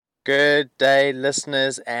Good day,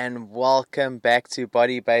 listeners, and welcome back to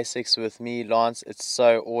Body Basics with me, Lance. It's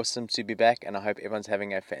so awesome to be back, and I hope everyone's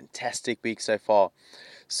having a fantastic week so far.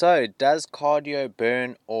 So, does cardio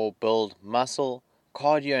burn or build muscle?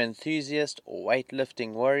 Cardio enthusiast or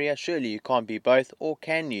weightlifting warrior? Surely you can't be both, or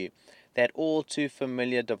can you? That all too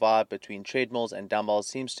familiar divide between treadmills and dumbbells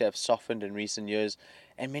seems to have softened in recent years,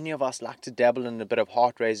 and many of us like to dabble in a bit of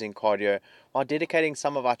heart raising cardio while dedicating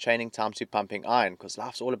some of our training time to pumping iron, because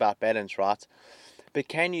life's all about balance, right? But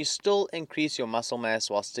can you still increase your muscle mass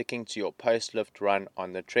while sticking to your post lift run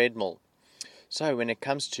on the treadmill? So when it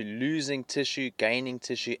comes to losing tissue, gaining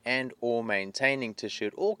tissue, and or maintaining tissue,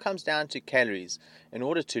 it all comes down to calories. In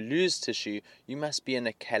order to lose tissue, you must be in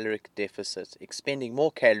a caloric deficit, expending more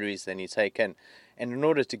calories than you take in. And in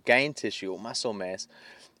order to gain tissue or muscle mass,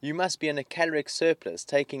 you must be in a caloric surplus,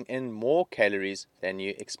 taking in more calories than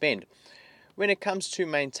you expend. When it comes to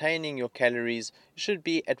maintaining your calories, you should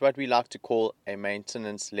be at what we like to call a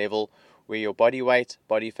maintenance level, where your body weight,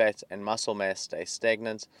 body fat, and muscle mass stay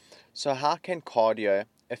stagnant. So, how can cardio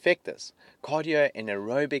affect this? Cardio and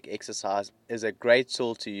aerobic exercise is a great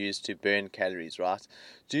tool to use to burn calories, right?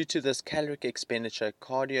 Due to this caloric expenditure,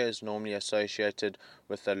 cardio is normally associated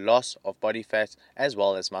with the loss of body fat as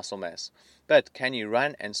well as muscle mass. But can you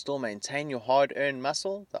run and still maintain your hard earned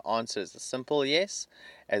muscle? The answer is a simple yes,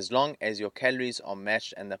 as long as your calories are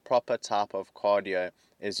matched and the proper type of cardio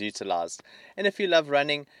is utilized. And if you love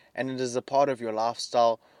running and it is a part of your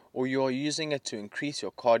lifestyle, or you are using it to increase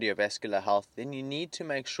your cardiovascular health, then you need to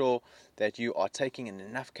make sure that you are taking in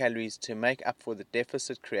enough calories to make up for the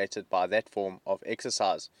deficit created by that form of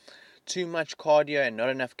exercise. Too much cardio and not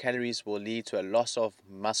enough calories will lead to a loss of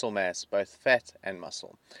muscle mass, both fat and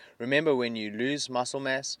muscle. Remember, when you lose muscle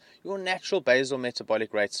mass, your natural basal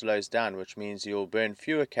metabolic rate slows down, which means you'll burn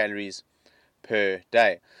fewer calories per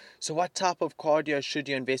day. So, what type of cardio should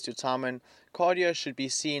you invest your time in? Cardio should be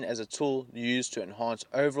seen as a tool used to enhance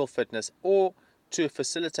overall fitness or to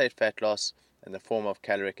facilitate fat loss in the form of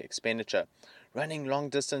caloric expenditure. Running long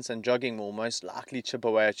distance and jogging will most likely chip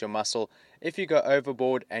away at your muscle if you go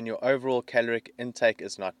overboard and your overall caloric intake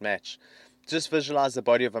is not matched. Just visualize the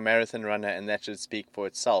body of a marathon runner and that should speak for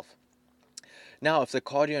itself. Now, if the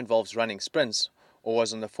cardio involves running sprints, or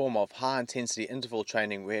was in the form of high intensity interval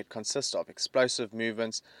training where it consists of explosive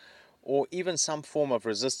movements or even some form of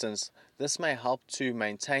resistance, this may help to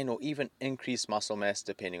maintain or even increase muscle mass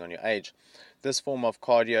depending on your age. This form of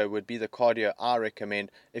cardio would be the cardio I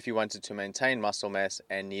recommend if you wanted to maintain muscle mass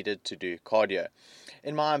and needed to do cardio.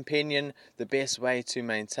 In my opinion, the best way to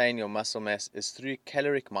maintain your muscle mass is through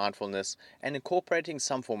caloric mindfulness and incorporating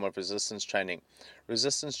some form of resistance training.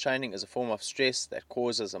 Resistance training is a form of stress that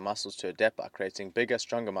causes the muscles to adapt by creating bigger,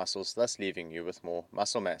 stronger muscles, thus leaving you with more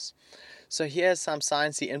muscle mass. So here's some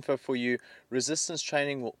sciencey info for you. Resistance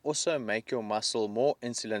training will also make your muscle more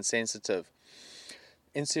insulin sensitive.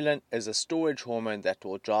 Insulin is a storage hormone that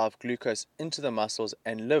will drive glucose into the muscles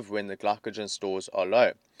and live when the glycogen stores are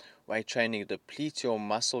low. Weight training depletes your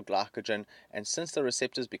muscle glycogen, and since the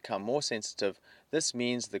receptors become more sensitive, this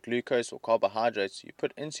means the glucose or carbohydrates you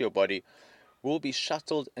put into your body will be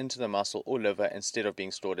shuttled into the muscle or liver instead of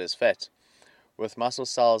being stored as fat. With muscle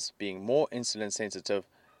cells being more insulin sensitive,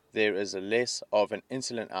 there is a less of an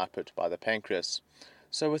insulin output by the pancreas.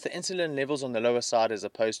 So with the insulin levels on the lower side as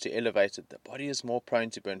opposed to elevated, the body is more prone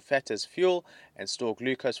to burn fat as fuel and store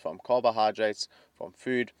glucose from carbohydrates from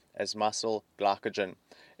food as muscle glycogen.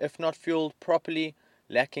 If not fueled properly,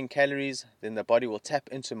 lacking calories, then the body will tap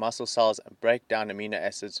into muscle cells and break down amino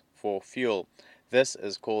acids for fuel. This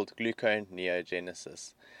is called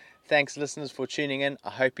gluconeogenesis. Thanks, listeners, for tuning in. I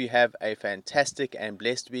hope you have a fantastic and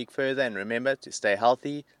blessed week further. And remember to stay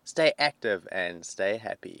healthy, stay active, and stay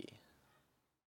happy.